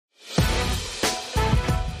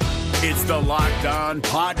It's the Locked On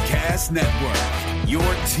Podcast Network, your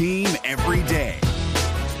team every day.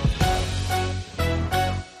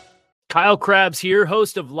 Kyle Krabs here,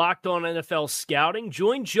 host of Locked On NFL Scouting.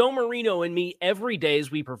 Join Joe Marino and me every day as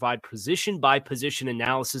we provide position-by-position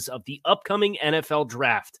analysis of the upcoming NFL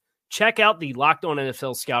Draft. Check out the Locked On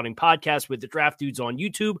NFL Scouting podcast with the Draft Dudes on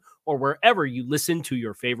YouTube or wherever you listen to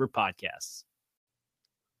your favorite podcasts.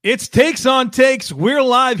 It's Takes on Takes. We're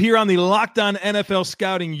live here on the Locked On NFL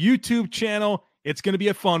Scouting YouTube channel. It's going to be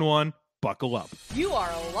a fun one. Buckle up. You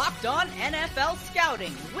are Locked On NFL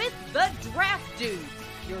Scouting with the Draft Dudes,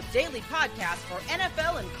 your daily podcast for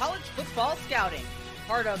NFL and college football scouting.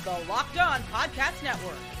 Part of the Locked On Podcast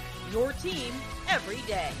Network, your team every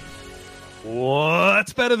day.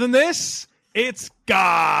 What's better than this? It's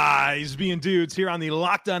guys being dudes here on the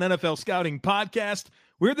Locked On NFL Scouting podcast.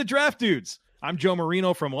 We're the Draft Dudes. I'm Joe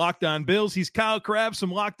Marino from Locked On Bills. He's Kyle Krabs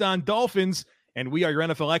from Locked On Dolphins. And we are your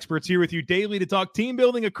NFL experts here with you daily to talk team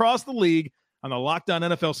building across the league on the Locked On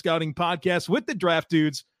NFL Scouting podcast with the Draft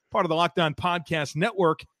Dudes, part of the Locked On Podcast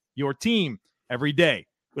Network, your team every day.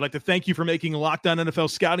 We'd like to thank you for making Locked On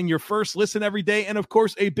NFL Scouting your first listen every day. And, of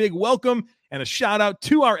course, a big welcome and a shout-out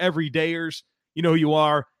to our everydayers. You know who you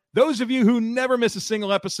are. Those of you who never miss a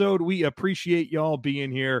single episode, we appreciate y'all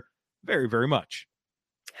being here very, very much.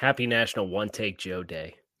 Happy National One Take Joe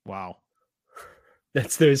Day. Wow.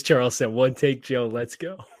 That's those Charles said, One Take Joe, let's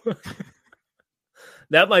go.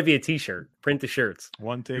 That might be a t-shirt. Print the shirts.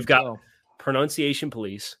 One Take We've got Joe. Pronunciation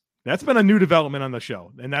Police. That's been a new development on the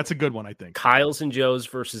show, and that's a good one, I think. Kyle's and Joe's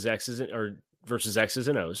versus X's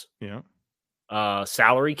and O's. Yeah.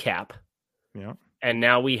 Salary cap. Yeah. And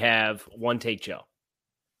now we have One Take Joe.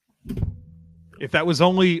 If that was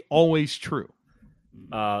only always true.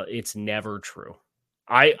 It's never true.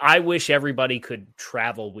 I wish everybody could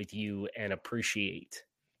travel with you and appreciate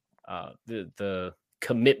the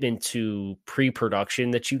commitment to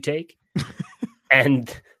pre-production that you take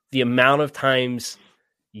and the amount of times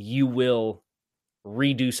you will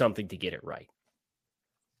redo something to get it right.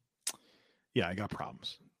 Yeah, I got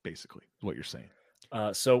problems, basically, is what you're saying.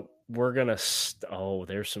 So we're going to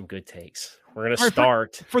there's some good takes. We're going to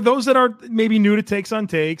start. For those that are maybe new to Takes on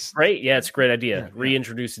Takes. Great. Yeah, it's a great idea. Yeah.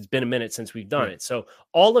 Reintroduce. It's been a minute since we've done it. So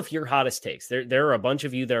all of your hottest takes, there are a bunch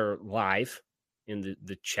of you that are live in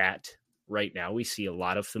the chat right now. We see a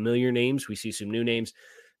lot of familiar names. We see some new names.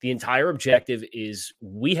 The entire objective is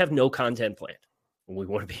we have no content planned. We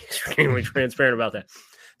want to be extremely transparent about that.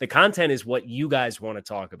 The content is what you guys want to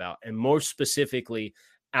talk about, and more specifically,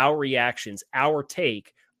 our reactions, our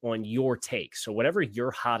take on your take. So whatever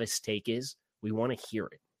your hottest take is, we want to hear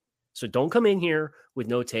it. So don't come in here with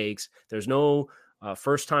no takes. There's no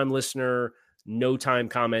first-time listener, no-time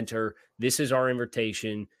commenter. This is our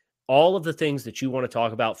invitation. All of the things that you want to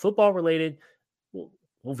talk about, football-related, we'll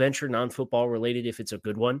venture non-football related if it's a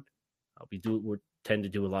good one. We tend to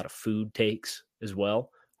do a lot of food takes as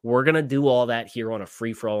well. We're going to do all that here on a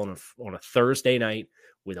free-for-all on a Thursday night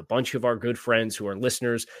with a bunch of our good friends who are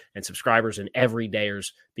listeners and subscribers and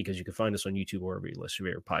everydayers, because you can find us on YouTube wherever you listen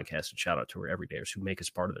to your podcast. And shout out to our everydayers who make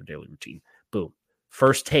us part of their daily routine. Boom.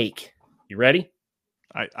 First take. You ready?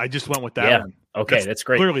 I just went with that one. Okay, that's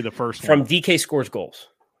great. Clearly the first From one. DK Scores Goals.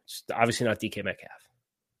 It's obviously not DK Metcalf.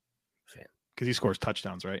 Because he scores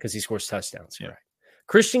touchdowns, right? Because he scores touchdowns. Yeah. Right.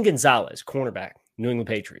 Christian Gonzalez, cornerback, New England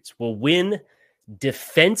Patriots, will win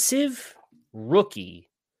Defensive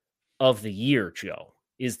Rookie of the Year, Joe,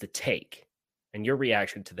 is the take. And your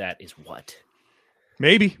reaction to that is what?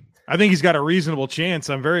 Maybe. I think he's got a reasonable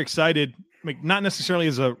chance. I'm very excited. Not necessarily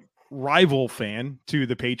as a rival fan to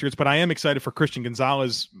the Patriots, but I am excited for Christian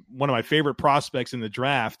Gonzalez, one of my favorite prospects in the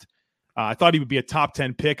draft. I thought he would be a top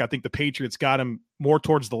 10 pick. I think the Patriots got him more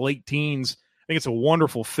towards the late teens. I think it's a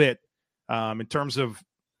wonderful fit in terms of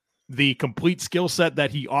the complete skill set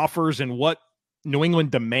that he offers and what New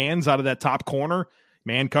England demands out of that top corner.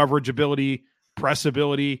 Man coverage ability, press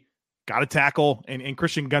ability, got to tackle, and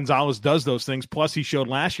Christian Gonzalez does those things. Plus, he showed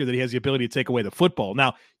last year that he has the ability to take away the football. Now,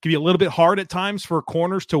 it can be a little bit hard at times for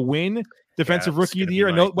corners to win Defensive Rookie of the Year.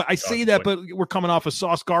 I know, but I say that, but we're coming off of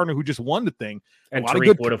Sauce Gardner, who just won the thing. And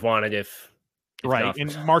Tariq would have won it if right. And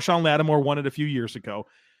Marshawn Lattimore won it a few years ago.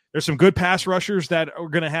 There's some good pass rushers that are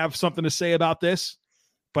going to have something to say about this,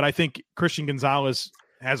 but I think Christian Gonzalez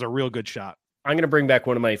has a real good shot. I'm going to bring back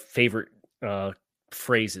one of my favorite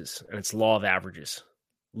phrases, and it's law of averages.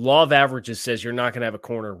 Law of averages says you're not going to have a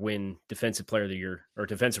corner win Defensive Player of the Year or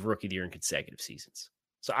Defensive Rookie of the Year in consecutive seasons.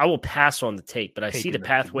 So I will pass on the take, but I see the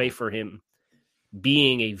pathway for him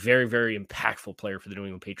being a very, very impactful player for the New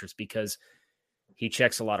England Patriots because he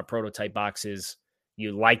checks a lot of prototype boxes.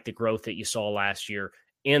 You like the growth that you saw last year,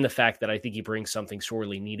 and the fact that I think he brings something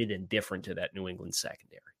sorely needed and different to that New England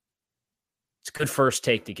secondary. It's a good first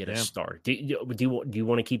take to get us started. Do you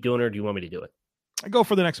want to keep doing it, or do you want me to do it? I go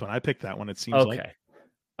for the next one. I picked that one, it seems like.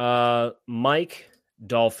 Okay. Mike,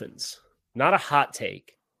 Dolphins. Not a hot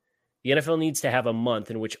take. The NFL needs to have a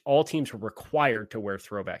month in which all teams are required to wear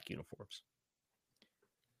throwback uniforms.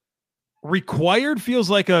 Required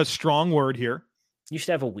feels like a strong word here. You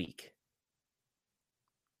should have a week.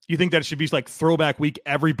 You think that it should be like throwback week?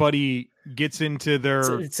 Everybody gets into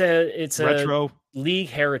their it's retro a league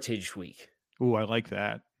heritage week. Ooh, I like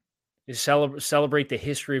that. You celebrate the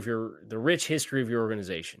history of the rich history of your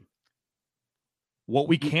organization. What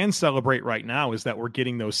we can celebrate right now is that we're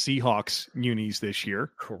getting those Seahawks unis this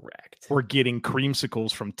year. Correct. We're getting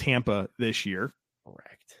creamsicles from Tampa this year.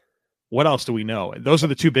 Correct. What else do we know? Those are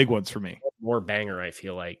the two big ones for me. More banger, I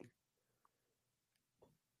feel like.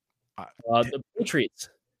 The Patriots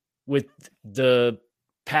with the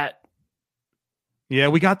Pat. Yeah,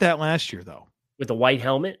 we got that last year, though. With the white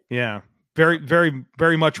helmet? Yeah. Very, very,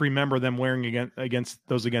 very much remember them wearing against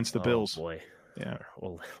the Bills. Oh, boy. Yeah.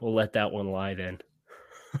 We'll let that one lie then.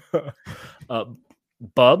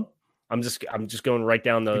 Bub, I'm just going right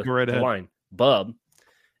down the line. Bub,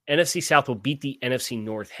 NFC South will beat the NFC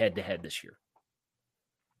North head-to-head this year.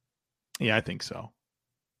 Yeah, I think so.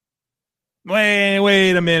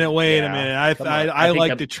 Wait a minute. I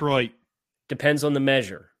like Detroit. Depends on the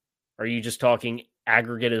measure. Are you just talking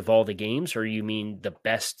aggregate of all the games, or you mean the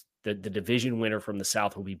best, the division winner from the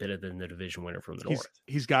South will be better than the division winner from the North?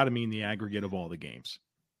 He's got to mean the aggregate of all the games.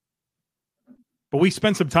 But we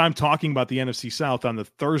spent some time talking about the NFC South on the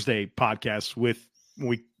Thursday podcast when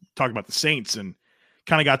we talked about the Saints, and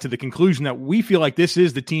kind of got to the conclusion that we feel like this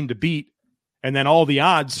is the team to beat. And then all the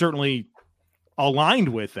odds certainly aligned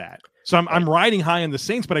with that. So I'm riding high on the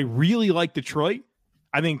Saints, but I really like Detroit.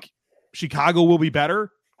 I think Chicago will be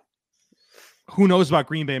better. Who knows about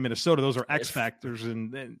Green Bay and Minnesota? Those are X factors,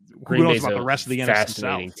 and who knows about the rest of the NFC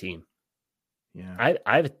South? Team. Yeah,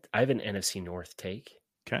 I have an NFC North take.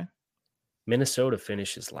 Okay, Minnesota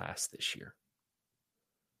finishes last this year.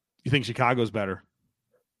 You think Chicago's better?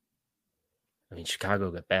 I mean, Chicago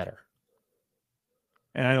got better,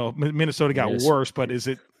 and I know Minnesota got worse. But is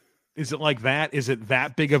it like that? Is it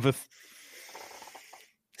that big of a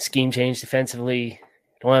scheme change defensively?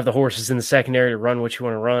 Don't have the horses in the secondary to run what you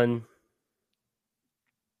want to run.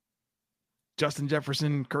 Justin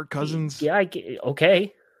Jefferson, Kirk Cousins. Yeah,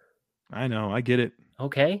 okay. I know, I get it.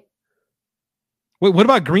 Okay. Wait, what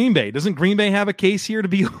about Green Bay? Doesn't Green Bay have a case here to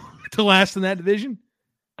be to last in that division?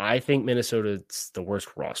 I think Minnesota's the worst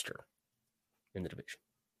roster in the division.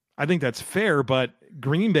 I think that's fair, but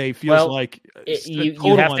Green Bay feels like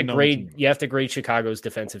you have to grade Chicago's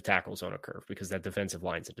defensive tackles on a curve because that defensive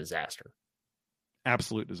line's a disaster.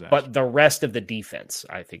 Absolute disaster. But the rest of the defense,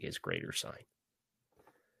 I think, is greater sign.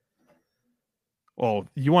 Well,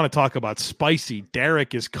 you want to talk about spicy.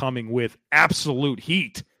 Derek is coming with absolute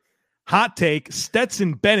heat. Hot take,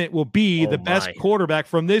 Stetson Bennett will be the best quarterback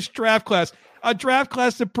from this draft class. A draft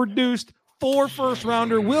class that produced 4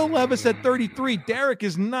 first-rounder, Will Levis at 33. Derek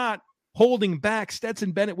is not holding back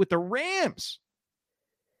Stetson Bennett with the Rams.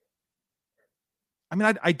 I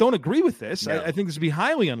mean, I don't agree with this. No. I think this would be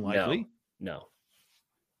highly unlikely. No.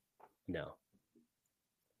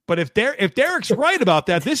 But if Derek's right about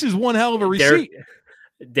that, this is one hell of a receipt.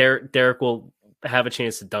 Derek will have a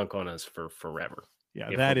chance to dunk on us for forever. Yeah,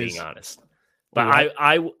 that is being honest. But right.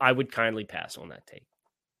 I would kindly pass on that take.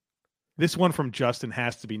 This one from Justin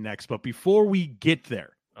has to be next. But before we get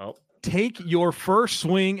there, take your first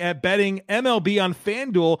swing at betting MLB on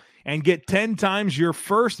FanDuel and get 10 times your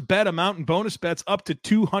first bet amount in bonus bets up to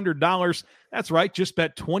 $200. That's right. Just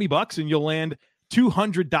bet $20 and you'll land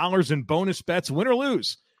 $200 in bonus bets, win or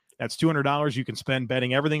lose. That's $200 you can spend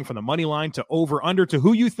betting everything from the money line to over under to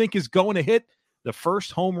who you think is going to hit the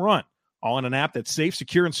first home run. All in an app that's safe,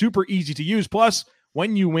 secure, and super easy to use. Plus,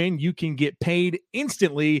 when you win, you can get paid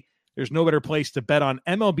instantly. There's no better place to bet on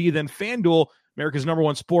MLB than FanDuel, America's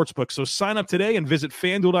 #1 sportsbook. So sign up today and visit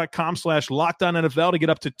FanDuel.com/LockedOnNFL to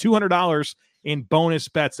get up to $200 in bonus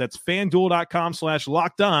bets. That's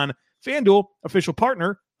FanDuel.com/LockedOn. FanDuel, official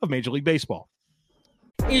partner of Major League Baseball.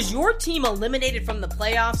 Is your team eliminated from the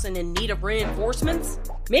playoffs and in need of reinforcements?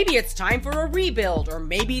 Maybe it's time for a rebuild, or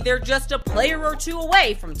maybe they're just a player or two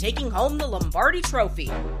away from taking home the Lombardi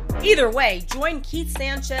Trophy. Either way, join Keith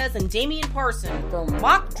Sanchez and Damian Parson for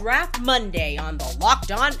Mock Draft Monday on the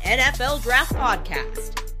Locked On NFL Draft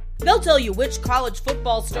Podcast. They'll tell you which college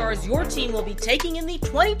football stars your team will be taking in the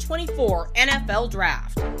 2024 NFL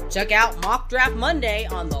Draft. Check out Mock Draft Monday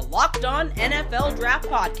on the Locked On NFL Draft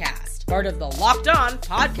Podcast, part of the Locked On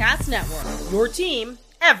Podcast Network, your team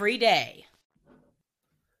every day.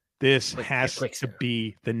 This has to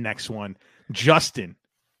be the next one. Justin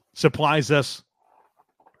supplies us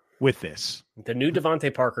with this. The new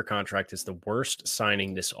Devontae Parker contract is the worst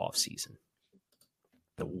signing this offseason.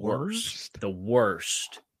 The worst. The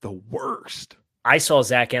worst. The worst. I saw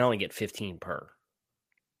Zach Allen get 15 per.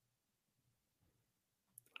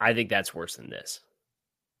 I think that's worse than this.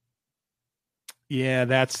 Yeah,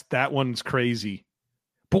 that one's crazy.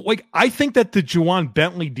 But I think that the Juwan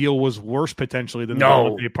Bentley deal was worse potentially than the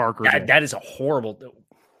Devontae Parker deal. That is a horrible deal.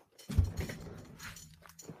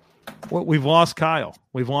 Well, we've lost Kyle.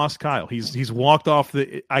 He's walked off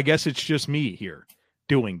the. I guess it's just me here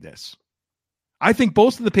doing this. I think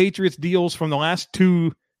both of the Patriots deals from the last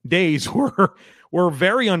 2 days were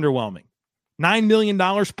very underwhelming. $9 million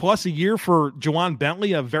plus a year for Juwan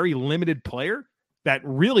Bentley, a very limited player that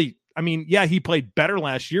really, he played better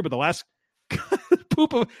last year, but the last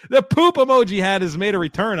the poop emoji has made a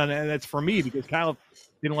return on it, and that's for me because Kyle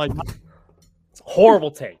didn't like it. It's a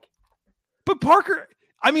horrible take. But Parker,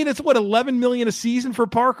 it's what, $11 million a season for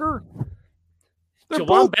Parker? They're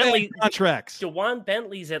both bad contracts. Juwan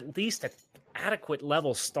Bentley's at least an adequate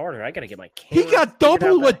level starter. I got to get my camera. He got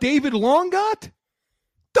double what David Long got?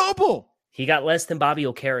 Double. He got less than Bobby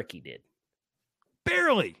Okereke did.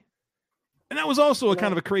 Barely. And that was also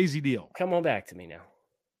kind of a crazy deal. Come on back to me now.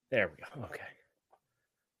 There we go. Okay.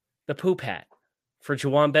 The poop hat for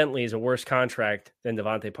Juwan Bentley is a worse contract than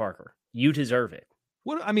Devontae Parker. You deserve it.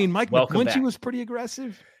 Mike McGlinchey was pretty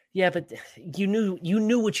aggressive. Yeah, but you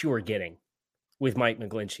knew what you were getting with Mike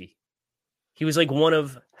McGlinchey. He was like one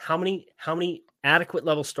of how many adequate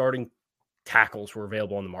level starting tackles were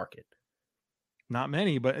available on the market? Not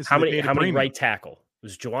many, but it's how many right tackle? It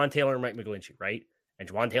was Juwan Taylor and Mike McGlinchey, right? And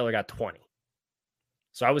Juwan Taylor got 20.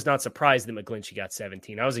 So I was not surprised that McGlinchey got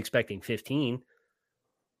 17. I was expecting 15.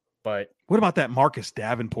 But what about that Marcus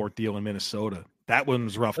Davenport deal in Minnesota? That one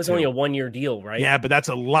was rough. It was only a 1-year deal, right? Yeah, but that's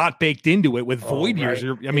a lot baked into it with void years.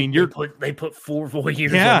 They put 4 void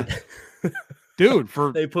years. Yeah, dude.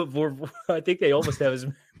 They put 4. I think they almost have as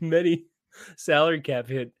many salary cap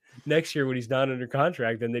hit next year when he's not under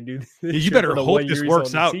contract than they do. You better hope this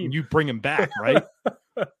works out and you bring him back, right?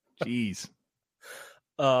 Jeez.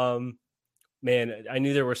 Man, I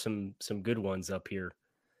knew there were some good ones up here.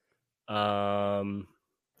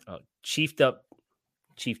 Chiefed out.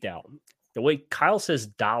 The way Kyle says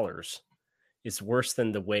dollars is worse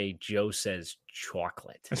than the way Joe says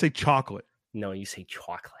chocolate. I say chocolate. No, you say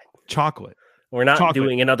chocolate. Chocolate. We're not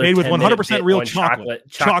doing another made with 100% real chocolate.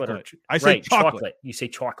 Chocolate. I say chocolate. You say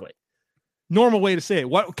chocolate. Normal way to say it.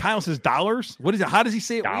 What Kyle says dollars? What is it? How does he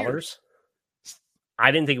say it? Dollars.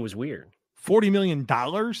 I didn't think it was weird. $40 million?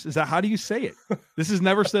 Is that how do you say it? This has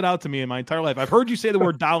never stood out to me in my entire life. I've heard you say the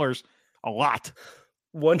word dollars a lot.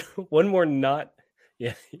 One more not.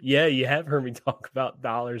 Yeah, you have heard me talk about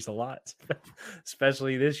dollars a lot,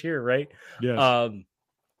 especially this year, right? Yes.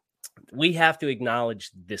 We have to acknowledge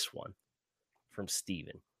this one from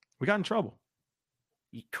Steven. We got in trouble.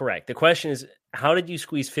 Correct. The question is, how did you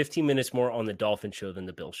squeeze 15 minutes more on the Dolphin show than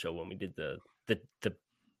the Bill show when we did the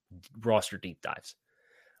roster deep dives?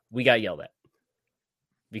 We got yelled at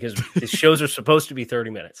because the shows are supposed to be 30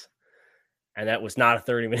 minutes. And that was not a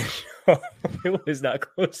 30-minute show. It was not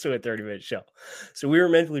close to a 30-minute show. So we were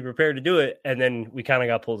mentally prepared to do it. And then we kind of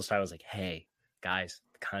got pulled aside. I was like, hey, guys,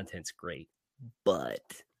 the content's great. But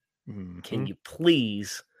can you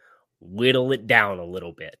please whittle it down a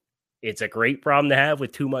little bit? It's a great problem to have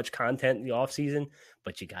with too much content in the offseason,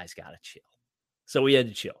 but you guys got to chill. So we had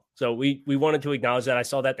to chill. So we wanted to acknowledge that. I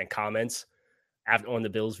saw that in the comments on the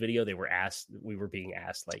Bills video. We were being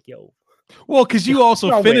asked like, yo. Well, because you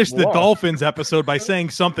also finished the Dolphins episode by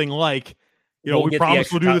saying something like, we promise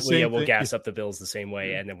we'll do the same thing. We'll gas up the Bills the same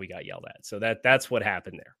way, and then we got yelled at. So that's what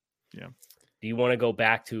happened there. Yeah. Do you want to go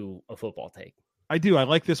back to a football take? I do. I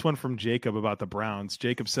like this one from Jacob about the Browns.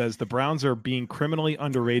 Jacob says the Browns are being criminally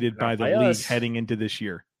underrated by the league heading into this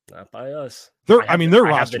year. Not by us. Their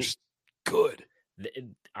roster's good.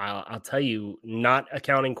 I'll tell you, not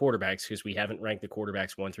accounting quarterbacks, because we haven't ranked the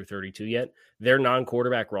quarterbacks 1 through 32 yet. Their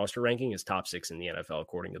non-quarterback roster ranking is top 6 in the NFL,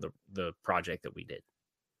 according to the project that we did.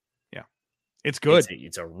 Yeah, it's good.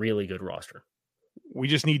 It's a really good roster. We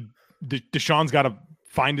just need Deshaun's got to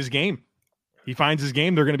find his game. He finds his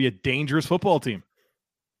game, they're going to be a dangerous football team.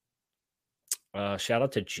 Shout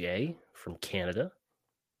out to Jay from Canada.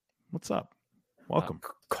 What's up? Welcome.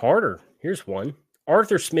 Carter, here's one.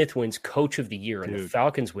 Arthur Smith wins Coach of the Year, and the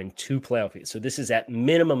Falcons win 2 playoff games. So this is at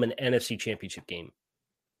minimum an NFC Championship game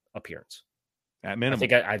appearance. At minimum.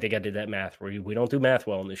 I think I did that math. We don't do math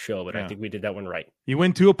well on this show, but I think we did that one right. You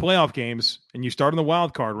win 2 playoff games, and you start in the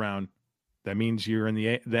wild card round. That means you're in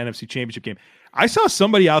the NFC Championship game. I saw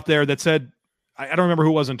somebody out there that said, I don't remember who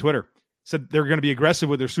it was on Twitter, said they're going to be aggressive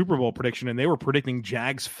with their Super Bowl prediction, and they were predicting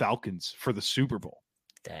Jags-Falcons for the Super Bowl.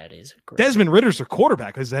 That is aggressive. Desmond Ritter's their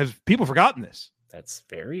quarterback. Have people forgotten this? That's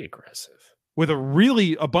very aggressive. With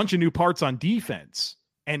a bunch of new parts on defense,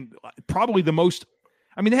 and probably the most,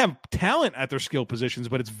 they have talent at their skill positions,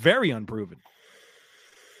 but it's very unproven.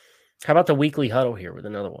 How about the weekly huddle here with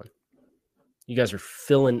another one? You guys are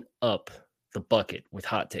filling up the bucket with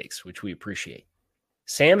hot takes, which we appreciate.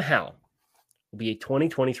 Sam Howell will be a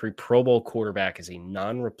 2023 Pro Bowl quarterback as a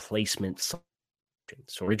non-replacement selection.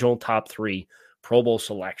 So original top 3 Pro Bowl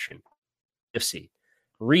selection. FC.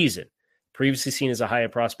 Reason. Previously seen as a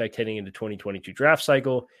high-end prospect heading into 2022 draft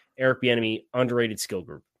cycle. Eric Bieniemy, underrated skill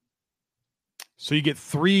group. So you get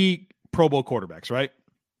 3 Pro Bowl quarterbacks, right?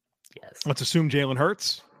 Yes. Let's assume Jalen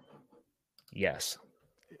Hurts. Yes.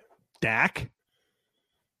 Dak.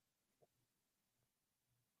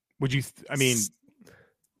 Would you?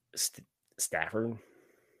 Stafford.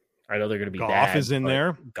 I know they're going to be Goff bad. Is in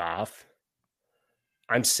there. Goff.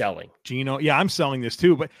 I'm selling. Geno. Yeah, I'm selling this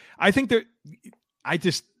too. But I think I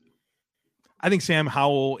think Sam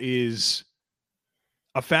Howell is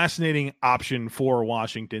a fascinating option for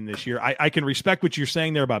Washington this year. I can respect what you're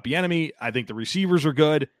saying there about Bieniemy. I think the receivers are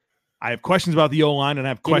good. I have questions about the O-line, and I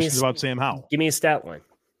have questions about Sam Howell. Give me a stat line.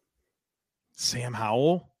 Sam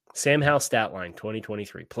Howell? Sam Howell stat line,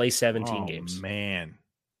 2023. Play 17 games. Man.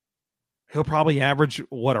 He'll probably average,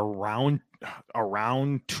 around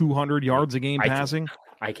 200 yards a game passing?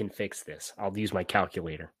 I can fix this. I'll use my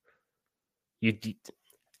calculator. You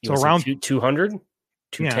so around 200?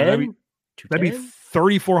 210? That'd be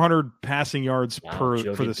 3,400 passing yards for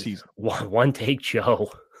the season. One take,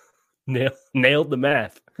 Joe. Nailed the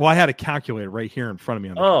math. Well, I had a calculator right here in front of me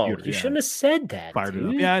on the computer. You shouldn't have said that. Fired it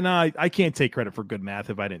up. Yeah, no, I can't take credit for good math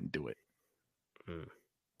if I didn't do it.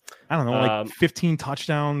 I don't know, 15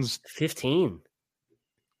 touchdowns. 15.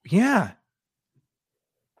 Yeah.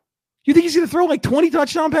 You think he's going to throw 20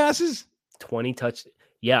 touchdown passes? 20 touch.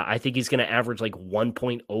 Yeah, I think he's going to average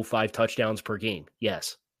 1.05 touchdowns per game.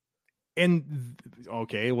 Yes. And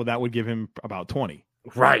okay, well, that would give him about 20.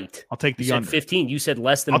 Right. I'll take the under. 15. You said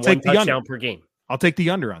less than one touchdown per game. I'll take the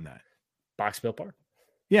under on that. Boxville Park.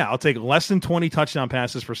 Yeah, I'll take less than 20 touchdown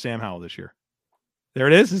passes for Sam Howell this year. There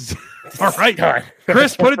it is. All right.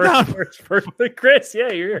 Chris, put it down. First, Chris,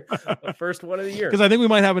 yeah, you're the first one of the year. Because I think we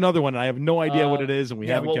might have another one. And I have no idea what it is, and we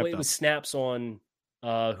haven't kept up. It was snaps on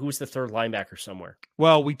who's the third linebacker somewhere.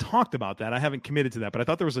 Well, we talked about that. I haven't committed to that, but I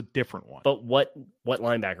thought there was a different one. But what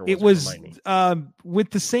linebacker was it? Was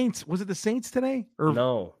with the Saints. Was it the Saints today? Or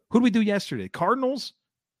no. Who did we do yesterday? Cardinals?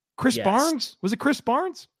 Chris Barnes? Was it Chris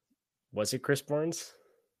Barnes? Was it Chris Barnes?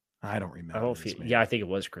 I don't remember. I think it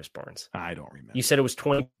was Chris Barnes. I don't remember. You said it was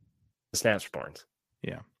 20 snaps for Barnes.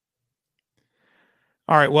 Yeah.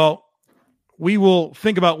 All right. Well, we will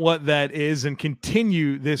think about what that is and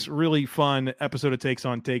continue this really fun episode of Takes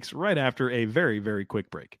on Takes right after a very, very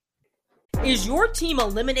quick break. Is your team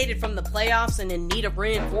eliminated from the playoffs and in need of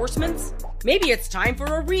reinforcements? Maybe it's time for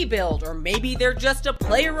a rebuild, or maybe they're just a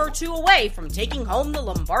player or two away from taking home the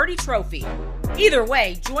Lombardi Trophy. Either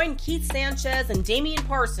way, join Keith Sanchez and Damian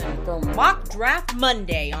Parson for Mock Draft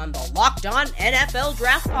Monday on the Locked On NFL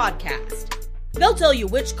Draft Podcast. They'll tell you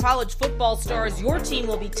which college football stars your team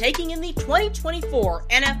will be taking in the 2024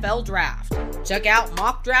 NFL Draft. Check out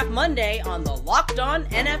Mock Draft Monday on the Locked On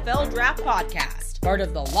NFL Draft Podcast, part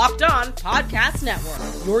of the Locked On Podcast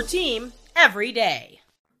Network. Your team every day.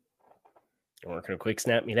 You weren't going to quick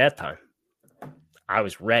snap me that time. I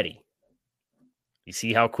was ready. You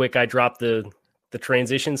see how quick I dropped the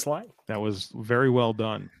transition slide? That was very well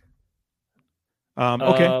done.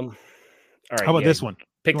 Okay. All right. How about this one?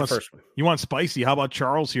 Pick the first one. You want spicy? How about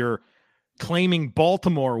Charles here claiming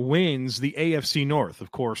Baltimore wins the AFC North?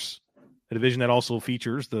 Of course, a division that also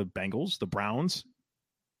features the Bengals, the Browns,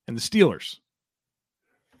 and the Steelers.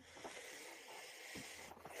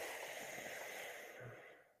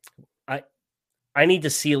 I need to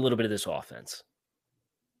see a little bit of this offense.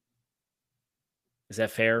 Is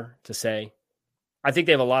that fair to say? I think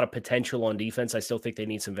they have a lot of potential on defense. I still think they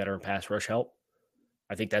need some veteran pass rush help.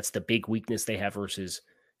 I think that's the big weakness they have versus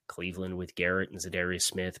Cleveland with Garrett and Zadarius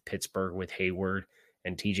Smith, Pittsburgh with Hayward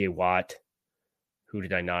and TJ Watt. Who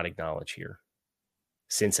did I not acknowledge here?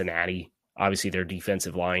 Cincinnati. Obviously, their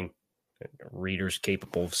defensive line. Reader's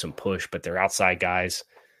capable of some push, but they're outside guys.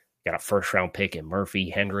 Got a first-round pick in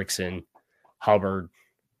Murphy, Hendrickson, Hubbard.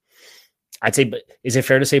 I'd say, but is it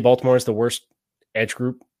fair to say Baltimore is the worst edge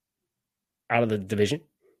group out of the division?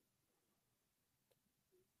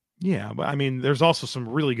 Yeah, but I mean, there's also some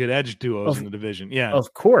really good edge duos in the division. Yeah,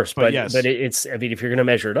 of course, but yes. it's. I mean, if you're going to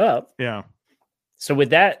measure it up, yeah. So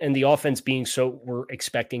with that and the offense being we're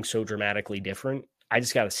expecting so dramatically different, I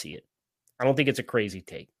just got to see it. I don't think it's a crazy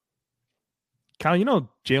take. Kyle,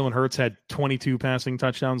 Jalen Hurts had 22 passing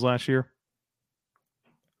touchdowns last year.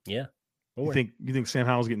 Yeah. You think Sam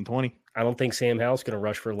Howell's getting 20? I don't think Sam Howell's going to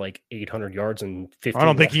rush for like 800 yards and 15. I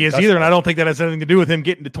don't think he is either, and I don't think that has anything to do with him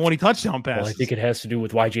getting to 20 touchdown passes. Well, I think it has to do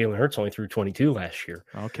with why Jalen Hurts only threw 22 last year.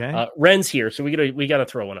 Okay. Ren's here, so we got to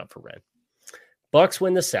throw one up for Ren. Bucks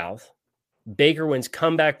win the South. Baker wins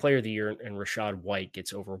comeback player of the year, and Rachaad White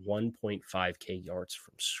gets over 1.5K yards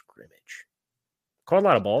from scrimmage. Caught a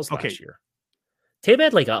lot of balls last year. Tabe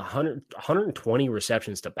had like 120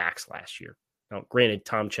 receptions to backs last year. Now, granted,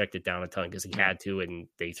 Tom checked it down a ton because he had to, and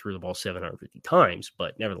they threw the ball 750 times,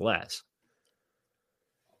 but nevertheless.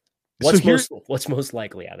 What's most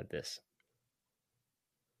likely out of this?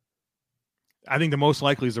 I think the most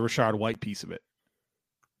likely is the Rachaad White piece of it.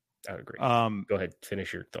 I would agree. Go ahead,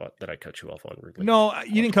 finish your thought that I cut you off on. Rudely. No,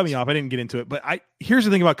 you didn't cut me off. I didn't get into it. But here's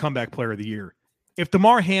the thing about comeback player of the year. If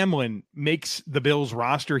DeMar Hamlin makes the Bills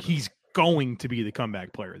roster, he's going to be the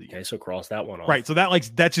comeback player of the year. Okay, so cross that one off. Right, so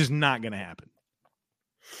that's just not going to happen.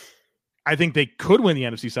 I think they could win the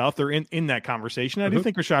NFC South. They're in that conversation. I do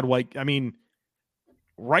think Rachaad White, I mean,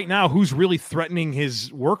 right now, who's really threatening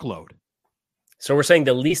his workload? So we're saying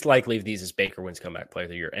the least likely of these is Baker wins comeback player of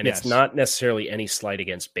the year. And It's not necessarily any slight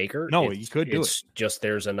against Baker. No, you could do it. It's just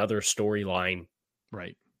there's another storyline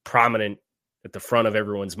right, prominent at the front of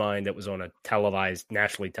everyone's mind that was on a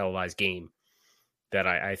nationally televised game that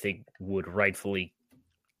I think would rightfully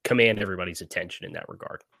command everybody's attention in that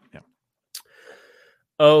regard. Yeah.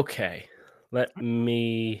 Okay. Let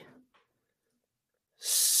me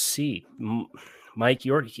see. Mike,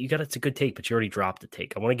 you got it's a good take, but you already dropped the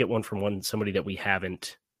take. I want to get one from somebody that we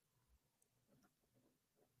haven't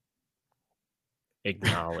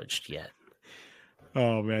acknowledged yet.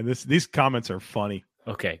 Oh man, these comments are funny.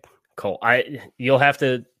 Okay, Cole. You'll have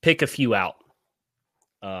to pick a few out.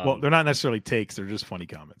 Well, they're not necessarily takes; they're just funny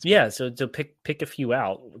comments. Yeah, so to pick a few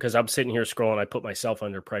out because I'm sitting here scrolling. I put myself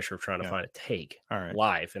under pressure of trying to find a take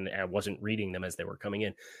live, and I wasn't reading them as they were coming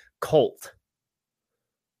in. Colt.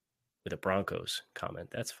 With a Broncos comment.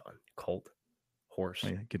 That's fun. Colt, horse,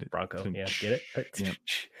 get it. Bronco. Yeah, get it? Yeah.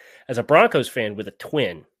 As a Broncos fan with a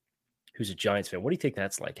twin who's a Giants fan, what do you think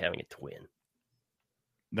that's like having a twin?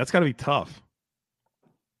 That's got to be tough.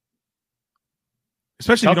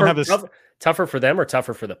 Especially if you don't have this. Tougher for them or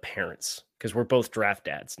tougher for the parents? Because we're both draft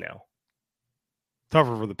dads now.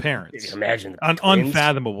 Tougher for the parents. Imagine.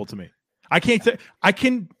 Unfathomable to me. I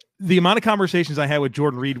can. The amount of conversations I had with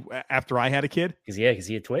Jordan Reed after I had a kid. Because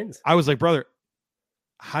he had twins. I was like, brother,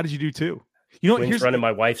 how did you do two? Twins running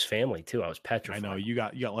my wife's family too. I was petrified. I know you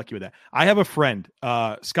got lucky with that. I have a friend,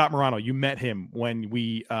 Scott Morano. You met him when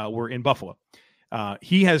we were in Buffalo.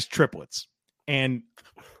 He has triplets, and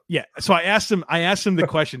yeah. So I asked him the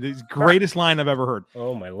question. The greatest line I've ever heard.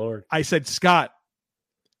 Oh my Lord! I said, Scott,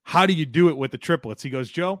 how do you do it with the triplets? He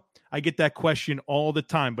goes, Joe, I get that question all the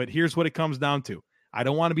time, but here's what it comes down to. I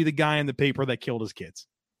don't want to be the guy in the paper that killed his kids.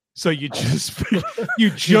 So you just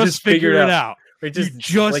figure it out. It's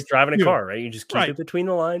just like driving a car, right? You just keep it between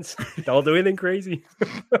the lines. Don't do anything crazy.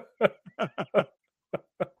 All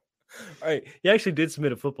right. You actually did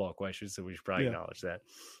submit a football question, so we should probably acknowledge that.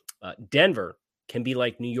 Denver can be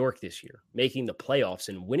like New York this year, making the playoffs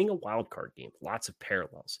and winning a wild card game. Lots of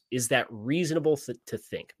parallels. Is that reasonable to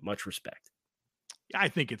think? Much respect. I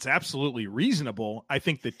think it's absolutely reasonable. I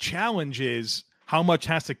think the challenge is how much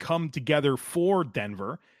has to come together for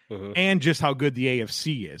Denver and just how good the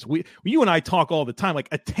AFC is. You and I talk all the time, like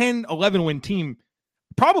a 10-11 win team,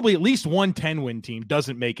 probably at least one 10-win team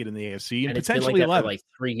doesn't make it in the AFC and potentially been like 11. For like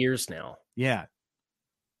 3 years now. Yeah.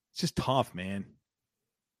 It's just tough, man.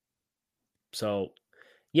 So,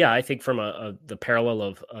 yeah, I think from the parallel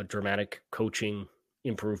of a dramatic coaching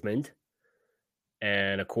improvement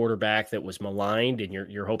and a quarterback that was maligned and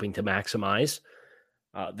you're hoping to maximize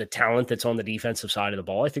the talent that's on the defensive side of the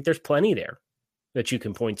ball, I think there's plenty there that you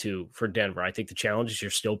can point to for Denver. I think the challenge is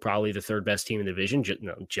you're still probably the third best team in the division.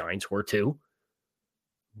 Giants were too.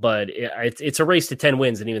 But it's a race to 10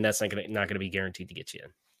 wins, and even that's not going to be guaranteed to get you in.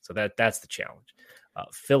 So that's the challenge.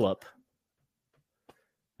 Philip,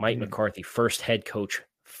 Mike McCarthy, first head coach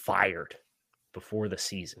fired before the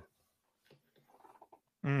season.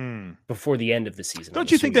 Before the end of the season.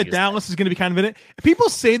 Don't you think that Dallas is going to be kind of in it? People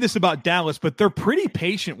say this about Dallas, but they're pretty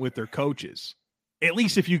patient with their coaches. At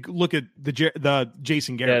least if you look at the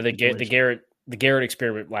Jason Garrett. Yeah, the Garrett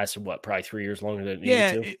experiment lasted probably 3 years longer than it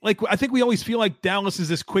needed to. Like I think we always feel like Dallas is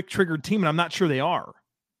this quick triggered team, and I'm not sure they are.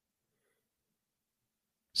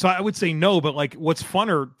 So I would say no, but like what's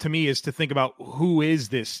funner to me is to think about who is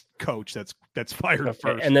this coach that's fired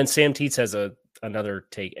first. And then Sam Teets has another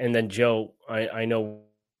take. And then Joe, I know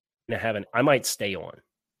I might stay on.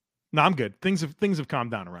 No, I'm good. Things have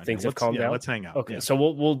calmed down around Things here. have calmed down. Let's hang out. Okay. Yeah. So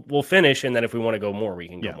we'll finish, and then if we want to go more, we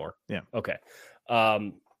can go more. Yeah. Okay.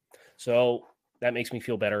 So that makes me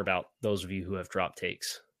feel better about those of you who have dropped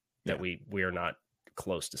takes that we are not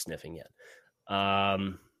close to sniffing yet.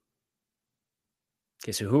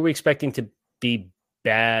 Okay, so who are we expecting to be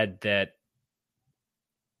bad that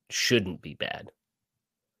shouldn't be bad?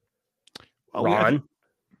 Well, Ron.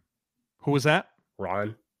 Who was that?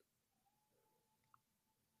 Ron.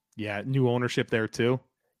 Yeah, new ownership there too.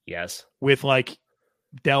 Yes. With like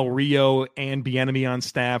Del Rio and Bieniemy on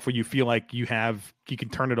staff, where you feel like you can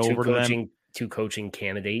turn it over to them. Two coaching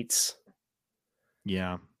candidates.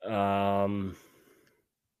 Yeah. The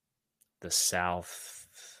South.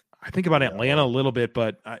 I think about Atlanta a little bit,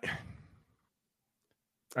 but I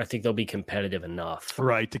think they'll be competitive enough,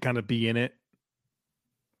 right, to kind of be in it.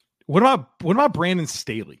 What about Brandon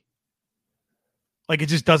Staley? Like it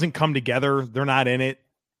just doesn't come together. They're not in it.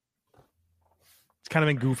 It's kind of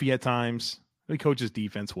been goofy at times. He coaches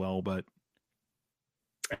defense well, but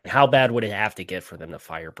how bad would it have to get for them to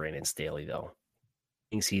fire Brandon Staley, though?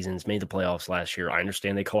 Seasons made the playoffs last year. I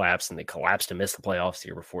understand they collapsed, and they collapsed to miss the playoffs the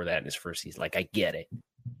year before that in his first season. Like, I get it.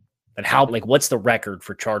 But what's the record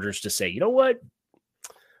for Chargers to say, you know what?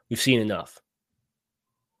 We've seen enough.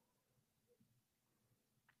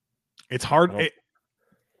 It's hard.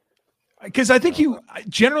 Because I think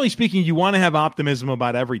generally speaking, you want to have optimism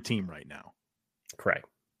about every team right now. Correct.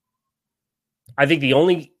 I think the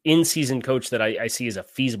only in-season coach that I see as a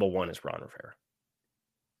feasible one is Ron Rivera.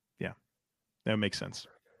 Yeah, that makes sense.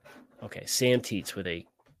 Okay, Sam Teets with a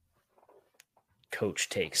coach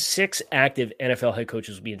take. 6 active NFL head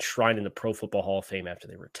coaches will be enshrined in the Pro Football Hall of Fame after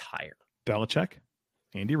they retire. Belichick,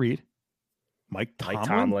 Andy Reid, Mike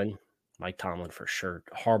Tomlin for sure.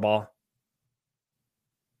 Harbaugh.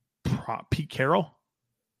 Pete Carroll.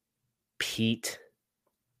 Pete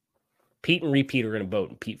and repeat are in a boat,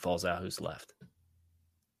 and Pete falls out. Who's left?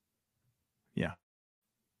 Yeah.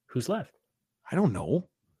 Who's left? I don't know.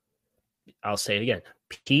 I'll say it again.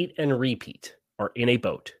 Pete and repeat are in a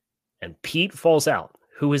boat, and Pete falls out.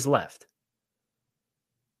 Who is left?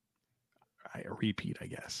 Repeat, I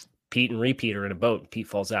guess. Pete and repeat are in a boat, and Pete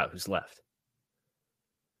falls out. Who's left?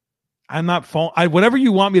 I'm not whatever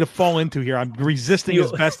you want me to fall into here, I'm resisting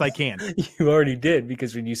as best I can. You already did,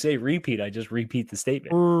 because when you say repeat, I just repeat the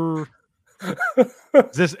statement.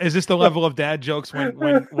 Is this the level of dad jokes when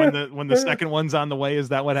the second one's on the way? Is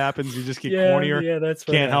that what happens? You just get cornier. Yeah, that's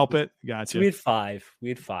what can't happened. help it. Gotcha. So we had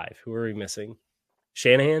five. Who are we missing?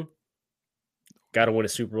 Shanahan. Got to win a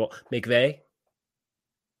Super Bowl. McVay.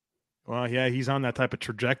 Well, yeah, he's on that type of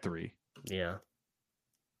trajectory. Yeah.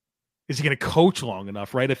 Is he going to coach long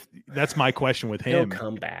enough? Right. If that's my question with him, he'll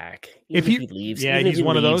come back. If he leaves, yeah, he's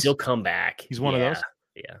one of those. He'll come back. He's one of those.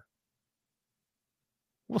 Yeah.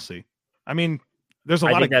 We'll see. I mean, there's a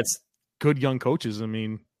lot of good young coaches. I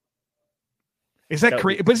mean, is that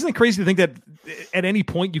crazy? But isn't it crazy to think that at any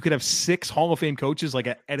point you could have 6 Hall of Fame coaches? Like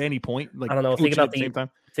at any point, like I don't know. Think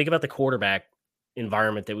about the quarterback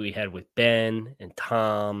environment that we had with Ben and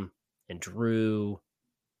Tom and Drew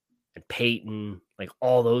and Peyton. Like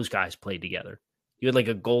all those guys played together. You had like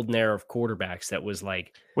a golden era of quarterbacks that was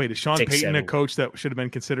like. Wait, is Sean Payton a coach that should have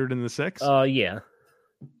been considered in the 6? Yeah.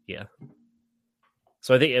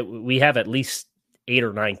 So I think we have at least 8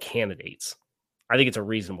 or 9 candidates. I think it's a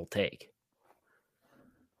reasonable take.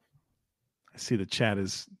 I see the chat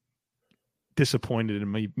is disappointed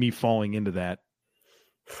in me falling into that.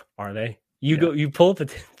 Are they? You pull up a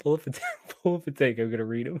take. I'm gonna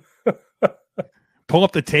read them. Pull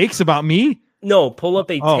up the takes about me? No, pull up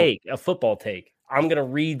a football take. I'm gonna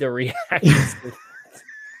read the reactions.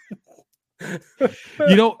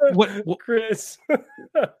 You know what Chris?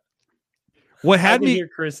 What had me hear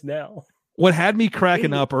Chris now? What had me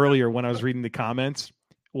cracking up earlier when I was reading the comments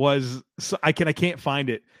was I can't find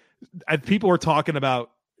it. People were talking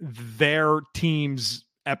about their team's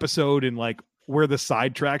episode and like where the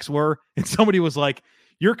sidetracks were, and somebody was like,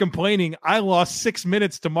 "You're complaining I lost 6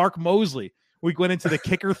 minutes to Mark Mosley." We went into the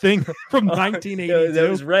kicker thing from 1982. It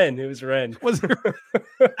was Ren. Was it?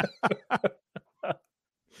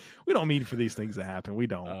 We don't mean for these things to happen. We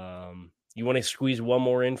don't. You want to squeeze one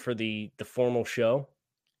more in for the formal show?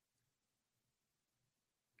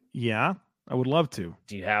 Yeah, I would love to.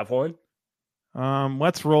 Do you have one?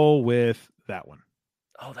 Let's roll with that one.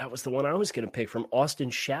 Oh, that was the one I was going to pick from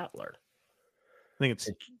Austin Shatler. I think it's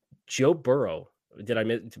Joe Burrow. Did I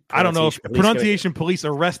miss? I don't know if pronunciation police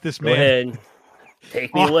arrest this man. Go ahead.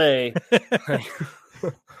 Take me away.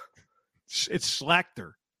 It's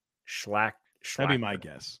Schlachter. Schlachter. That'd be my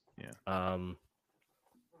guess. Yeah.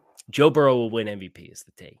 Joe Burrow will win MVP is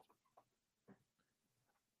the take.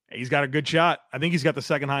 He's got a good shot. I think he's got the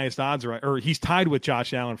second highest odds, right? Or he's tied with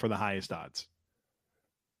Josh Allen for the highest odds.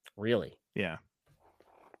 Really? Yeah.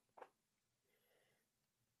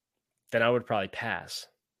 Then I would probably pass.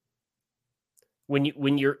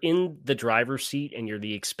 When you're in the driver's seat and you're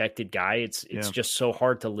the expected guy, it's just so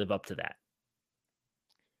hard to live up to that.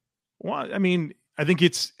 Well, I mean, I think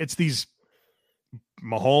it's these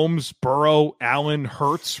Mahomes, Burrow, Allen,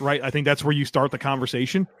 Hurts, right? I think that's where you start the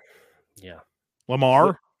conversation. Yeah.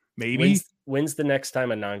 Lamar, maybe. When's the next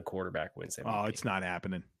time a non-quarterback wins MVP? Oh, it's not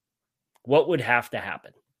happening. What would have to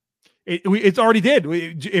happen? It's already did.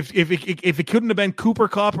 If it couldn't have been Cooper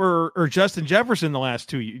Kupp or Justin Jefferson the last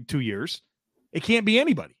 2 years, it can't be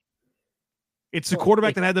anybody. It's the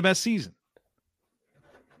quarterback that had the best season.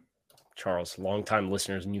 Charles, longtime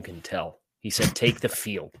listeners, and you can tell. He said, take the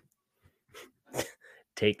field.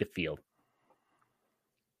 Take the field.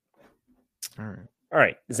 All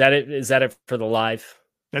right. Is that it? Is that it for the live?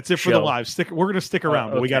 That's it for the live. We're going to stick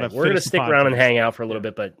around. But we're going to stick around and hang out for a little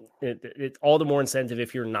bit, but it's all the more incentive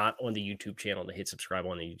if you're not on the YouTube channel to hit subscribe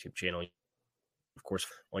on the YouTube channel. Of course,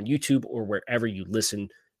 on YouTube or wherever you listen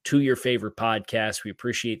to your favorite podcast. We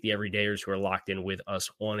appreciate the everydayers who are locked in with us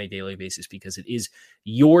on a daily basis because it is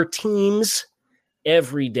your teams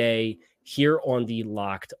every day here on the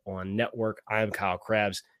Locked On Network. I am Kyle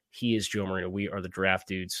Krabs. He is Joe Marino. We are the Draft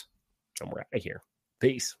Dudes. And we're out of here.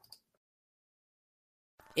 Peace.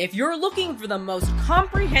 If you're looking for the most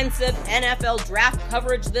comprehensive NFL draft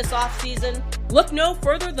coverage this offseason, look no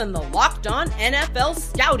further than the Locked On NFL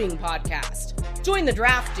Scouting Podcast. Join the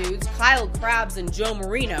Draft Dudes, Kyle Krabs and Joe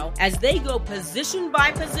Marino, as they go position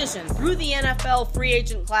by position through the NFL free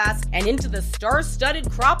agent class and into the star-studded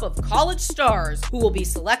crop of college stars who will be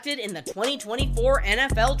selected in the 2024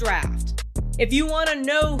 NFL Draft. If you want to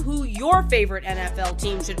know who your favorite NFL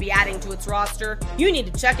team should be adding to its roster, you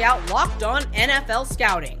need to check out Locked On NFL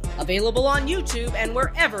Scouting, available on YouTube and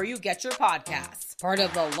wherever you get your podcasts. Part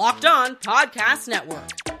of the Locked On Podcast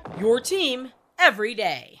Network, your team every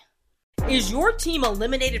day. Is your team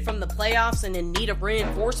eliminated from the playoffs and in need of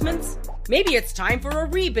reinforcements? Maybe it's time for a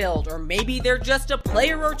rebuild, or maybe they're just a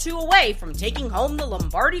player or two away from taking home the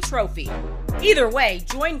Lombardi Trophy. Either way,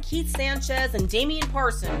 join Keith Sanchez and Damian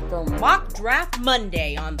Parson for Mock Draft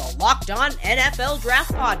Monday on the Locked On NFL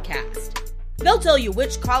Draft Podcast. They'll tell you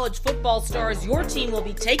which college football stars your team will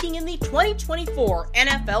be taking in the 2024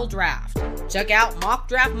 NFL Draft. Check out Mock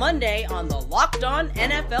Draft Monday on the Locked On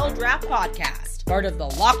NFL Draft Podcast, part of the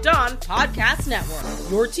Locked On Podcast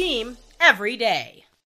Network, your team every day.